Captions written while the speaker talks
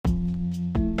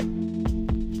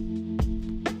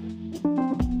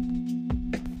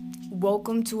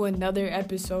Welcome to another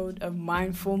episode of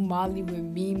Mindful Molly with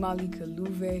me, Molly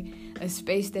Kaluve, a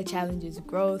space that challenges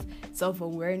growth,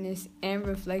 self-awareness, and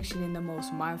reflection in the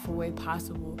most mindful way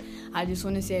possible. I just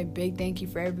want to say a big thank you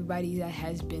for everybody that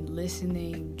has been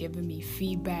listening, giving me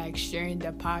feedback, sharing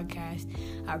the podcast.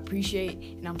 I appreciate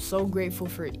and I'm so grateful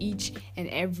for each and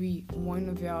every one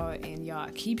of y'all, and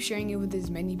y'all keep sharing it with as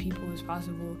many people as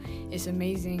possible. It's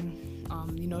amazing.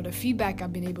 The feedback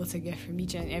I've been able to get from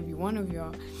each and every one of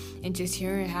y'all, and just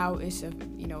hearing how it's,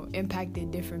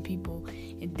 impacted different people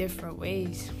in different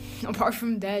ways. Apart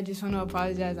from that, just want to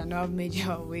apologize. I know I've made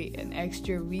y'all wait an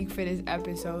extra week for this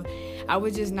episode. I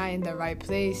was just not in the right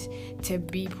place to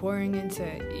be pouring into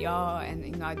y'all,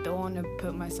 and I don't want to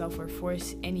put myself or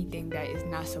force anything that is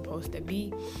not supposed to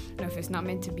be. If it's not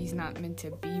meant to be, it's not meant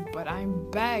to be. But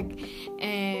I'm back,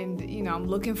 and I'm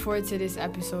looking forward to this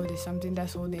episode. It's something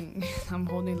that's I'm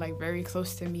holding like very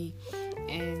close to me.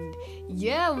 And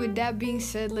yeah, with that being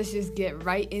said, let's just get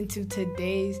right into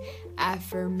today's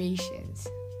affirmations.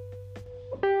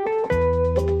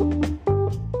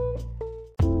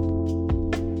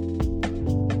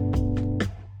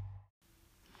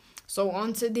 So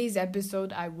on today's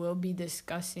episode, I will be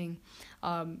discussing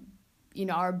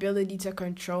our ability to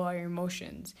control our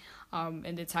emotions.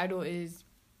 And the title is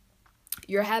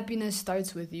Your Happiness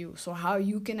Starts With You. So how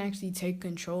you can actually take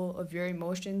control of your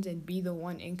emotions and be the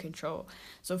one in control.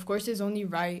 So of course, it's only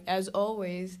right, as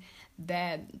always,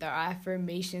 that the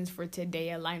affirmations for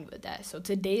today align with that. So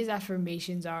today's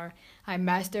affirmations are: I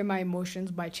master my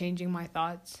emotions by changing my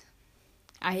thoughts.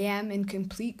 I am in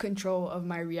complete control of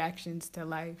my reactions to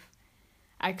life.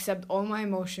 I accept all my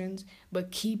emotions,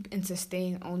 but keep and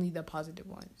sustain only the positive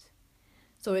ones.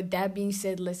 So with that being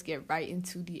said, let's get right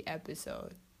into the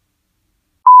episode.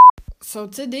 So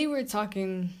today we're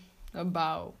talking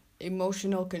about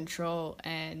emotional control,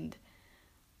 and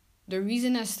the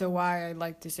reason as to why I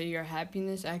like to say your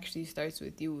happiness actually starts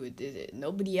with you.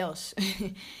 Nobody else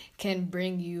can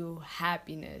bring you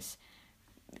happiness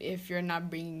if you're not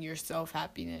bringing yourself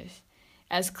happiness.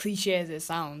 As cliche as it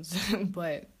sounds,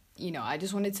 but I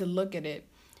just wanted to look at it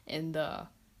in the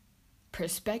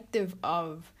perspective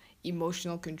of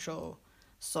emotional control.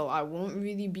 So I won't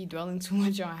really be dwelling too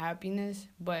much on happiness,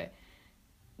 but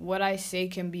what I say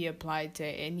can be applied to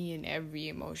any and every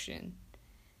emotion.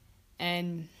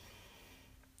 And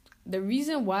the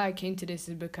reason why I came to this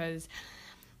is because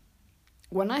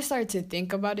when I started to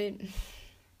think about it,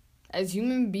 as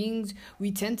human beings,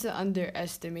 we tend to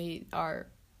underestimate our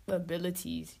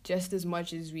abilities just as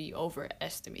much as we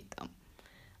overestimate them.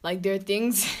 Like, there are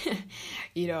things,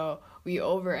 we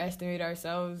overestimate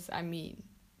ourselves. I mean,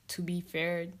 to be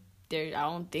fair, I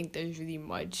don't think there's really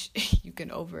much you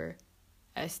can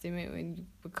overestimate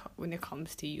when it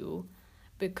comes to you,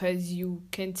 because you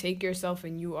can take yourself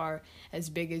and you are as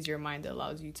big as your mind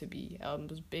allows you to be,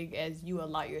 as big as you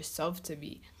allow yourself to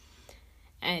be.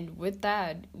 And with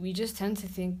that, we just tend to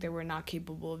think that we're not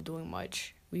capable of doing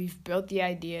much. We've built the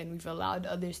idea and we've allowed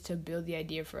others to build the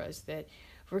idea for us that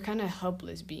we're kind of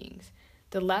helpless beings.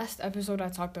 The last episode I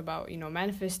talked about,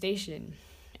 manifestation.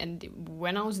 And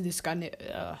when I was discussing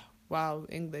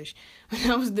when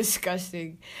I was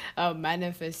discussing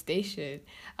manifestation,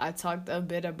 I talked a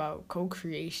bit about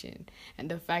co-creation and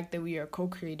the fact that we are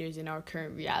co-creators in our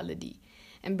current reality.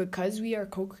 And because we are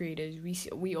co-creators,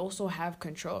 we also have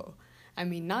control. I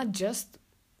mean, not just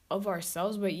of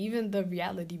ourselves, but even the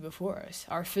reality before us,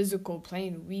 our physical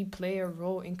plane. We play a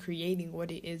role in creating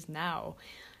what it is now,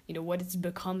 what it's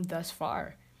become thus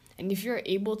far. And if you're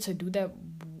able to do that,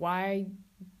 why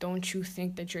don't you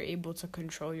think that you're able to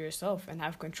control yourself and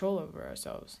have control over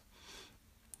ourselves?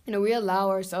 We allow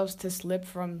ourselves to slip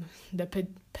from the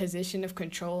position of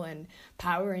control and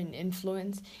power and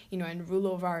influence, and rule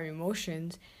over our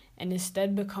emotions, and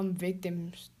instead become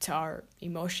victims to our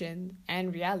emotion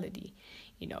and reality,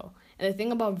 And the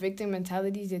thing about victim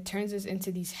mentality is it turns us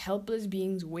into these helpless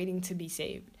beings waiting to be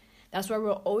saved. That's why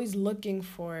we're always looking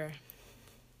for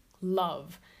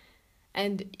love.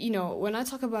 And, when I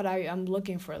talk about I'm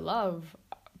looking for love,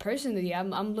 personally,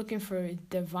 I'm looking for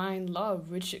divine love,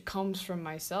 which comes from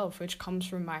myself, which comes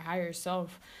from my higher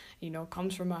self,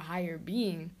 comes from a higher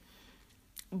being.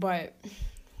 But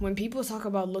when people talk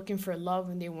about looking for love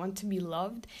and they want to be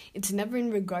loved, it's never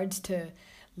in regards to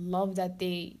love that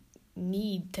they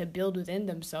need to build within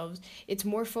themselves. It's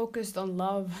more focused on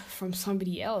love from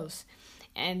somebody else.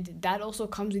 And that also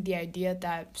comes with the idea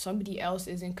that somebody else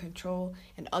is in control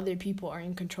and other people are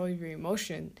in control of your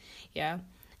emotion. Yeah.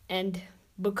 And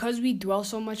because we dwell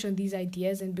so much on these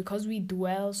ideas, and because we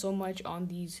dwell so much on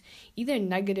these either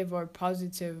negative or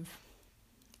positive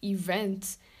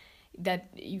events that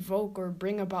evoke or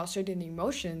bring about certain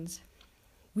emotions,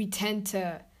 we tend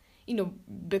to,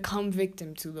 become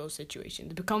victim to those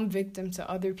situations, become victim to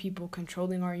other people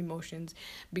controlling our emotions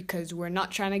because we're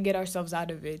not trying to get ourselves out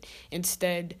of it.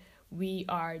 Instead, we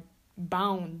are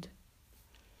bound,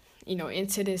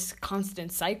 into this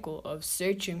constant cycle of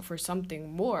searching for something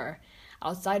more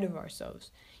outside of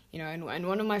ourselves. And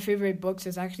one of my favorite books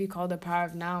is actually called The Power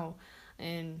of Now.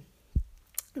 And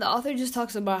the author just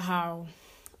talks about how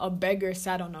a beggar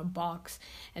sat on a box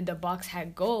and the box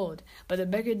had gold, but the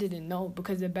beggar didn't know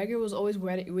because the beggar was always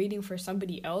waiting for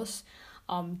somebody else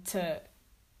to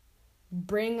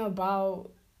bring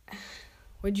about,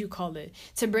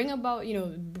 to bring about,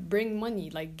 bring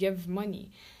money, like give money.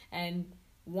 And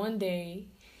one day,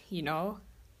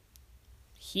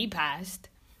 he passed.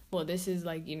 Well, this is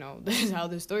like, this is how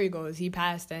the story goes. He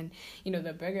passed and,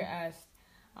 the beggar asked,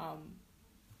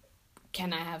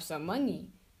 can I have some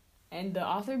money? And the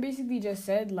author basically just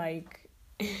said, like,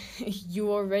 you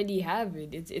already have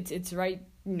it. It's right,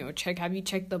 have you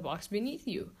checked the box beneath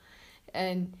you?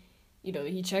 And,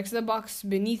 he checks the box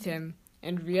beneath him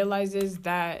and realizes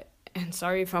that, and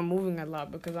sorry if I'm moving a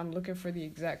lot because I'm looking for the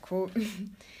exact quote.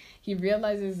 He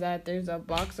realizes that there's a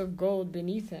box of gold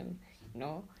beneath him,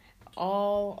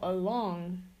 all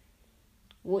along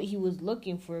what he was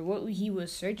looking for, what he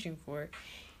was searching for,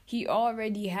 he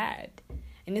already had.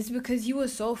 And it's because he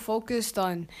was so focused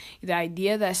on the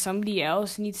idea that somebody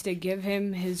else needs to give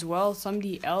him his wealth,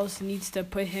 somebody else needs to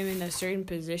put him in a certain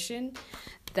position,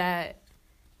 that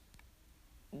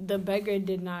the beggar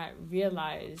did not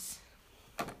realize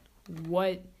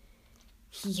what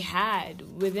he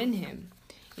had within him,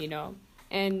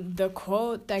 And the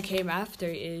quote that came after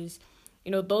is,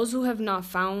 those who have not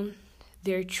found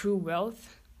their true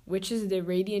wealth, which is the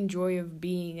radiant joy of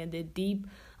being and the deep,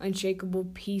 unshakable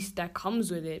peace that comes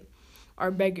with it,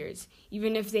 are beggars,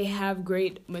 even if they have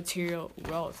great material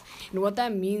wealth. And what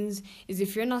that means is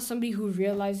if you're not somebody who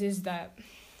realizes that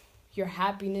your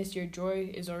happiness, your joy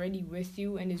is already with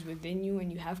you and is within you and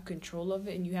you have control of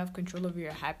it and you have control over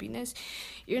your happiness,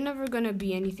 you're never going to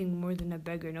be anything more than a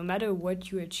beggar, no matter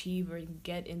what you achieve or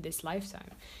get in this lifetime.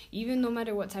 Even no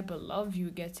matter what type of love you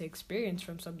get to experience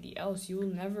from somebody else, you will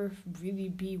never really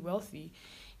be wealthy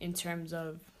in terms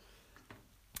of,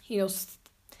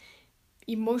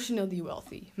 emotionally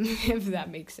wealthy, if that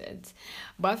makes sense.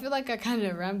 But I feel like I kind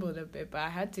of rambled a bit, but I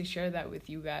had to share that with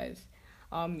you guys.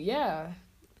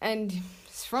 And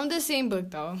from the same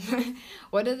book, though,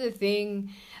 one other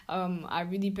thing I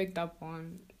really picked up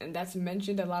on, and that's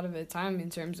mentioned a lot of the time in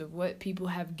terms of what people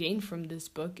have gained from this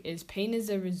book, is pain is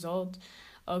a result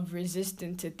of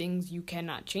resistance to things you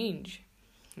cannot change,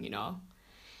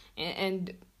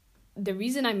 And the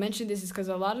reason I mention this is because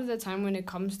a lot of the time when it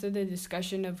comes to the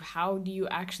discussion of how do you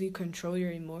actually control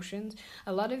your emotions,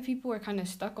 a lot of people are kind of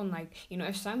stuck on, like,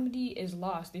 if somebody is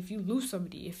lost, if you lose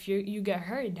somebody, if you get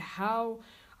hurt, how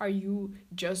are you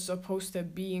just supposed to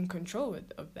be in control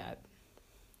of that?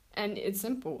 And it's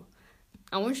simple.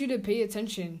 I want you to pay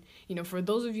attention, for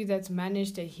those of you that's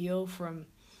managed to heal from,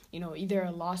 either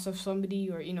a loss of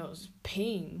somebody or,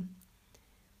 pain.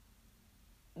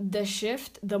 The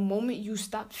shift, the moment you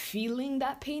stop feeling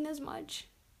that pain as much,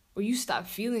 or you stop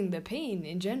feeling the pain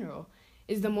in general,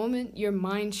 is the moment your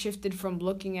mind shifted from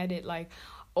looking at it like,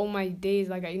 oh my days,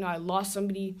 like, I lost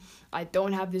somebody, I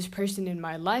don't have this person in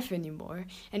my life anymore.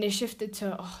 And it shifted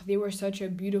to, oh, they were such a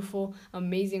beautiful,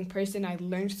 amazing person. I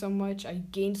learned so much. I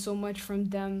gained so much from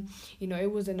them.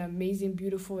 It was an amazing,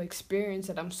 beautiful experience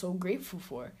that I'm so grateful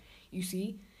for. You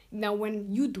see? Now,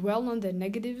 when you dwell on the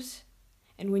negatives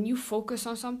and when you focus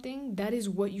on something, that is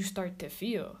what you start to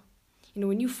feel.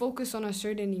 When you focus on a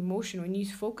certain emotion, when you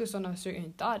focus on a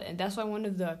certain thought, and that's why one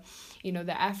of the,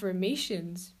 the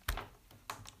affirmations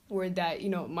were that,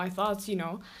 my thoughts,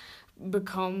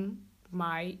 become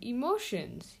my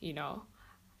emotions,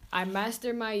 I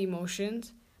master my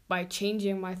emotions by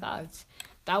changing my thoughts.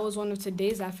 That was one of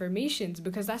today's affirmations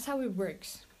because that's how it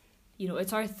works.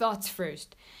 It's our thoughts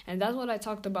first. And that's what I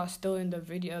talked about still in the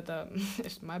video,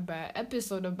 it's my bad,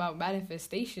 episode about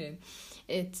manifestation.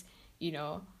 It's,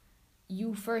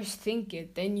 you first think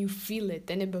it, then you feel it,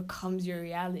 then it becomes your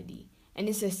reality. And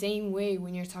it's the same way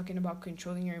when you're talking about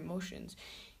controlling your emotions.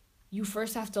 You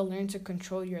first have to learn to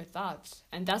control your thoughts.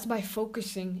 And that's by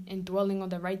focusing and dwelling on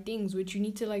the right things, which you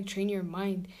need to train your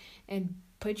mind and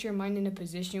put your mind in a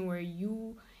position where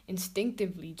you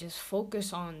instinctively just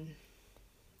focus on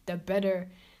the better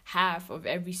half of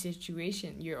every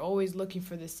situation. You're always looking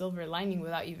for the silver lining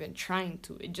without even trying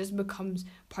to. It just becomes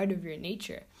part of your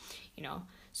nature,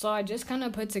 So I just kind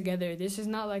of put together, this is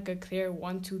not like a clear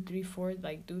 1, 2, 3, 4,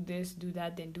 like do this, do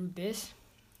that, then do this.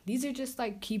 These are just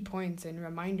like key points and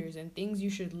reminders and things you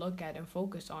should look at and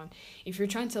focus on if you're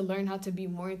trying to learn how to be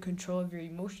more in control of your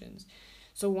emotions.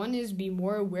 So one is be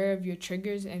more aware of your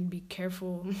triggers and be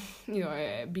careful,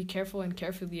 be careful and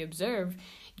carefully observe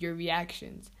your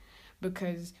reactions.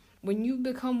 Because when you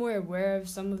become more aware of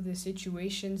some of the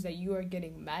situations that you are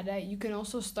getting mad at, you can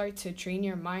also start to train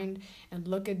your mind and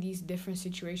look at these different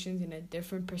situations in a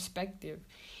different perspective.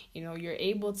 You're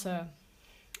able to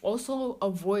also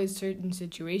avoid certain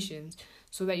situations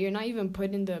so that you're not even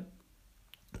put in the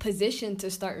position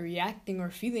to start reacting or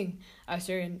feeling a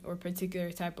certain or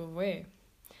particular type of way.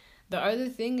 The other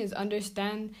thing is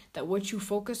understand that what you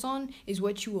focus on is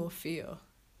what you will feel.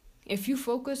 If you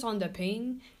focus on the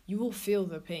pain, you will feel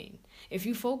the pain. If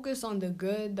you focus on the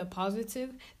good, the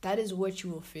positive, that is what you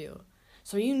will feel.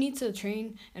 So you need to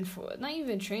train not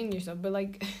even train yourself, but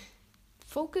like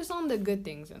focus on the good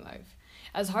things in life.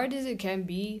 As hard as it can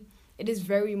be, it is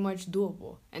very much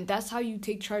doable. And that's how you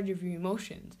take charge of your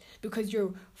emotions, because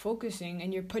you're focusing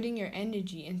and you're putting your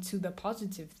energy into the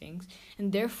positive things,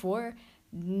 and therefore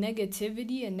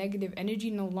negativity and negative energy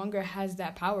no longer has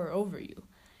that power over you.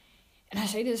 And I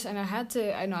say this, and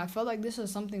I felt like this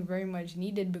was something very much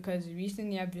needed, because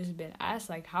recently I've just been asked,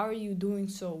 like, how are you doing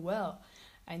so well?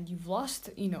 And you've lost,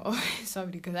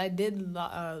 somebody, because I did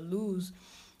lose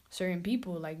certain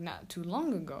people, like, not too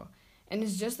long ago. And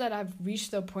it's just that I've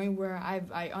reached a point where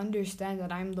I understand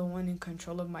that I'm the one in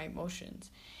control of my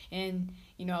emotions. And,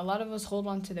 a lot of us hold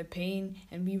on to the pain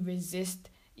and we resist,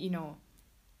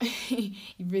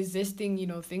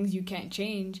 resisting, things you can't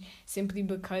change simply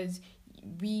because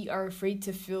we are afraid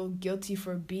to feel guilty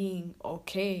for being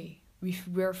okay.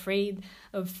 We're afraid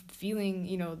of feeling,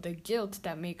 the guilt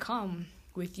that may come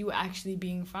with you actually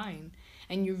being fine.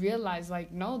 And you realize,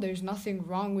 like, no, there's nothing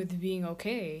wrong with being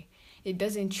okay. It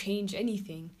doesn't change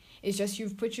anything. It's just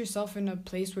you've put yourself in a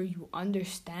place where you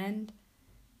understand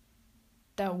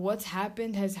that what's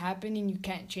happened has happened and you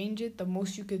can't change it. The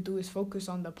most you could do is focus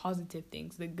on the positive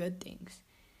things, the good things.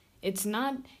 It's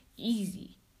not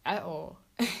easy at all.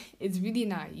 It's really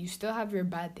not. You still have your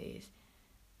bad days.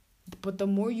 But the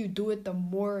more you do it, the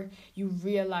more you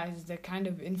realize the kind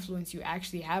of influence you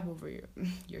actually have over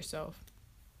yourself.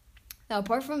 Now,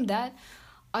 apart from that,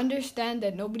 understand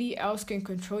that nobody else can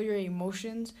control your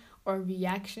emotions or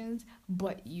reactions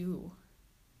but you.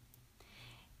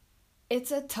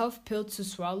 It's a tough pill to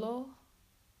swallow,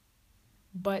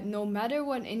 but no matter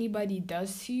what anybody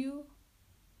does to you,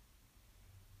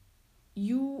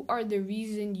 you are the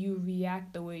reason you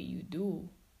react the way you do.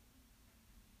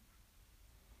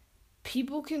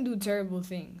 People can do terrible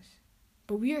things,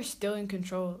 but we are still in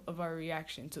control of our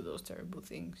reaction to those terrible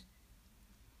things.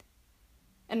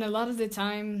 And a lot of the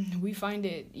time, we find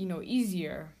it,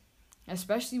 easier,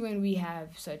 especially when we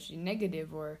have such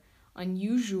negative or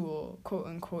unusual,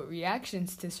 quote-unquote,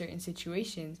 reactions to certain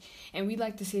situations. And we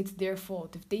like to say it's their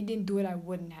fault. If they didn't do it, I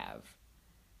wouldn't have.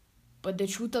 But the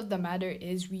truth of the matter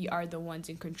is we are the ones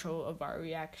in control of our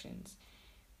reactions.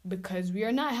 Because we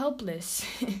are not helpless.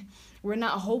 We're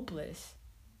not hopeless.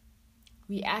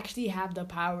 We actually have the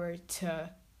power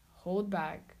to hold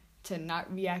back, to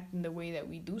not react in the way that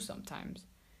we do sometimes.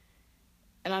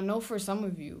 And I know for some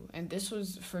of you, and this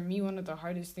was for me one of the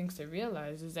hardest things to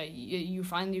realize, is that you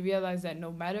finally realize that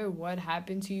no matter what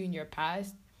happened to you in your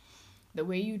past, the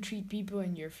way you treat people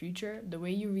in your future, the way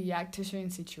you react to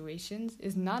certain situations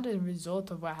is not a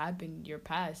result of what happened in your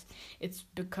past. It's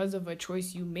because of a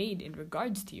choice you made in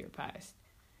regards to your past.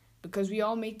 Because we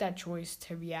all make that choice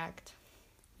to react.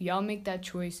 We all make that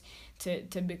choice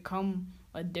to become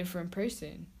a different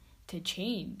person, to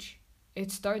change. It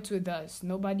starts with us,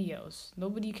 nobody else.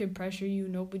 Nobody can pressure you,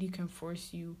 nobody can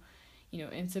force you,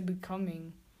 into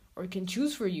becoming, or can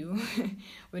choose for you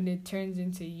when it turns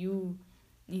into you,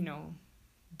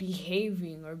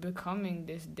 behaving or becoming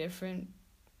this different,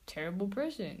 terrible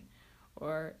person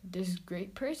or this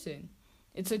great person.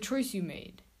 It's a choice you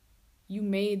made. You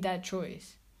made that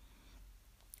choice.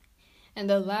 And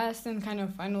the last and kind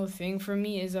of final thing for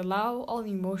me is allow all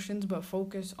emotions but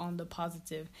focus on the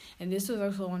positive. And this was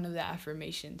also one of the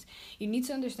affirmations. You need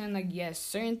to understand, like, yes,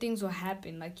 certain things will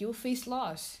happen. Like, you'll face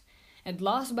loss. And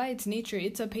loss by its nature,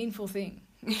 it's a painful thing.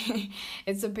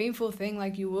 It's a painful thing,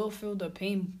 like, you will feel the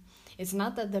pain. It's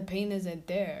not that the pain isn't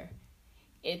there.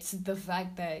 It's the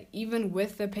fact that even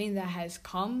with the pain that has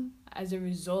come as a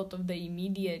result of the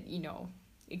immediate,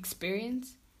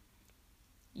 experience,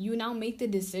 you now make the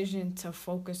decision to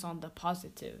focus on the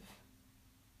positive.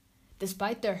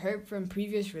 Despite the hurt from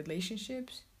previous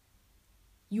relationships,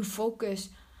 you focus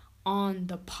on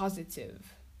the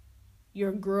positive.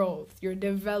 Your growth, your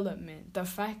development, the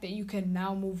fact that you can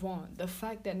now move on, the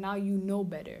fact that now you know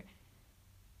better.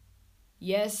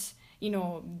 Yes,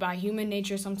 by human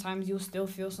nature, sometimes you'll still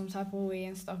feel some type of way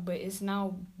and stuff, but it's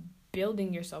now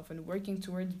building yourself and working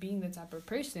towards being the type of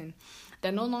person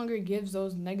that no longer gives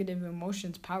those negative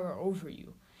emotions power over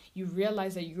you. You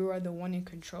realize that you are the one in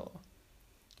control.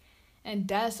 And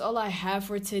that's all I have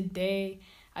for today.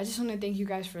 I just want to thank you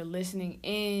guys for listening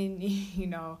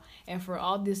in, and for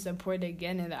all this support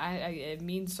again. And it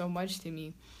means so much to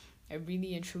me. It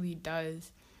really and truly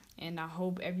does. And I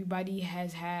hope everybody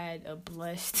has had a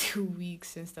blessed 2 weeks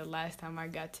since the last time I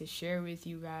got to share with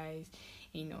you guys.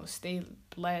 Stay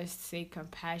blessed, stay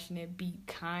compassionate, be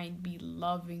kind, be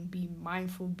loving, be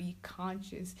mindful, be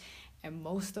conscious. And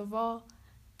most of all,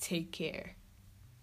 take care.